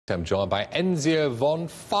I'm joined by Enzio Von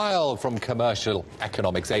Pfeil from Commercial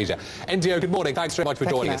Economics Asia. Enzio, good morning. Thanks very much for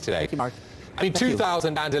joining us today. Thank you, Mark. I mean,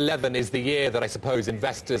 2011 is the year that I suppose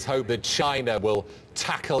investors hope that China will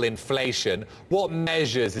tackle inflation. What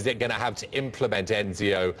measures is it going to have to implement,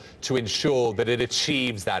 Enzio, to ensure that it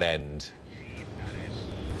achieves that end?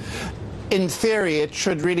 In theory, it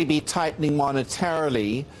should really be tightening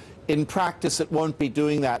monetarily. In practice, it won't be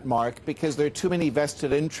doing that, Mark, because there are too many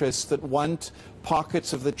vested interests that want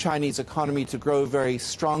pockets of the Chinese economy to grow very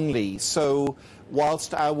strongly. So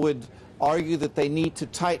whilst I would argue that they need to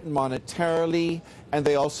tighten monetarily and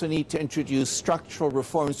they also need to introduce structural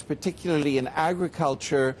reforms, particularly in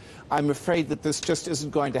agriculture, I'm afraid that this just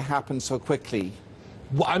isn't going to happen so quickly.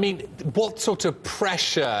 Well, I mean, what sort of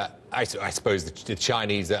pressure, I suppose the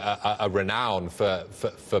Chinese are renowned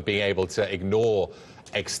for being able to ignore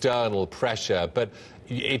external pressure, but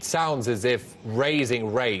it sounds as if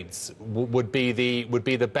raising rates would be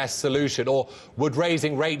the best solution, or would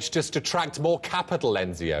raising rates just attract more capital,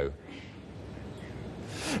 Enzio?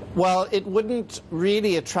 Well, it wouldn't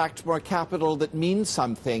really attract more capital that means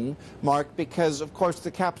something, Mark, because, of course,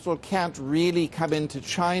 the capital can't really come into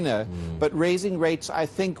China. But raising rates, I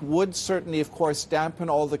think, would certainly, of course, dampen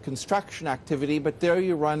all the construction activity. But there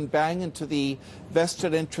you run bang into the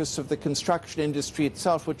vested interests of the construction industry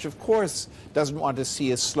itself, which, of course, doesn't want to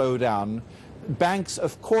see a slowdown. Banks,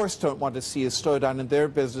 of course, don't want to see a slowdown in their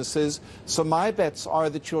businesses. So my bets are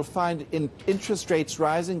that you'll find interest rates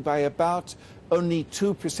rising by about only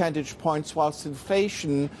 2 percentage points, whilst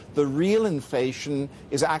inflation, the real inflation,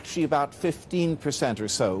 is actually about 15% or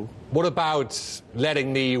so. What about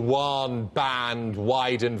letting the yuan band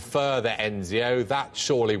widen further, Enzio? That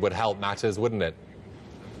surely would help matters, wouldn't it?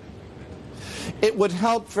 It would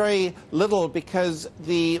help very little because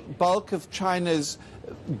the bulk of China's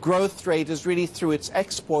growth rate is really through its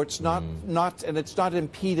exports, and it's not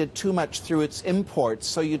impeded too much through its imports.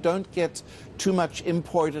 So you don't get too much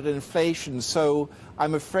imported inflation. So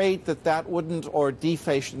I'm afraid that wouldn't, or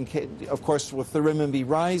deflation, of course, with the renminbi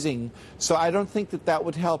rising. So I don't think that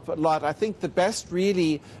would help a lot. I think the best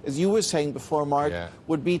really, as you were saying before, Mark,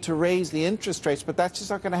 would be to raise the interest rates, but that's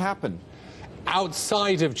just not going to happen.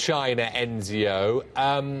 Outside of China, Enzio,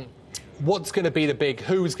 what's going to be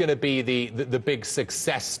who's going to be the big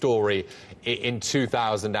success story in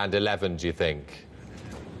 2011, do you think?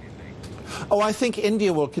 Oh, I think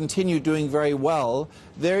India will continue doing very well.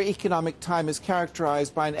 Their economic time is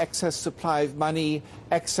characterized by an excess supply of money,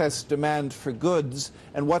 excess demand for goods.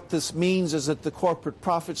 And what this means is that the corporate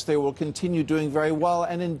profits there will continue doing very well.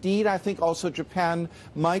 And indeed, I think also Japan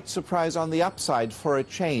might surprise on the upside for a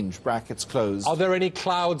change, brackets closed. Are there any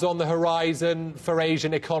clouds on the horizon for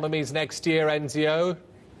Asian economies next year, Enzio?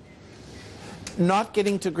 Not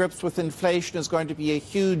getting to grips with inflation is going to be a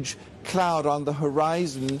huge cloud on the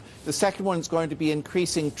horizon. The second one is going to be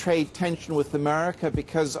increasing trade tension with America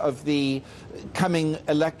because of the coming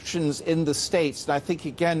elections in the States. And I think,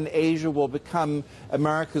 again, Asia will become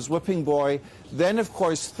America's whipping boy. Then, of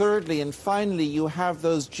course, thirdly and finally, you have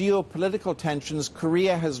those geopolitical tensions.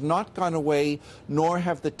 Korea has not gone away, nor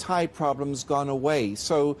have the Thai problems gone away.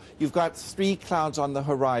 So you've got three clouds on the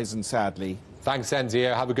horizon, sadly. Thanks,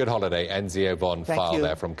 Enzio. Have a good holiday. Enzio Von Pfeil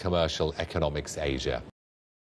there from Commercial Economics Asia.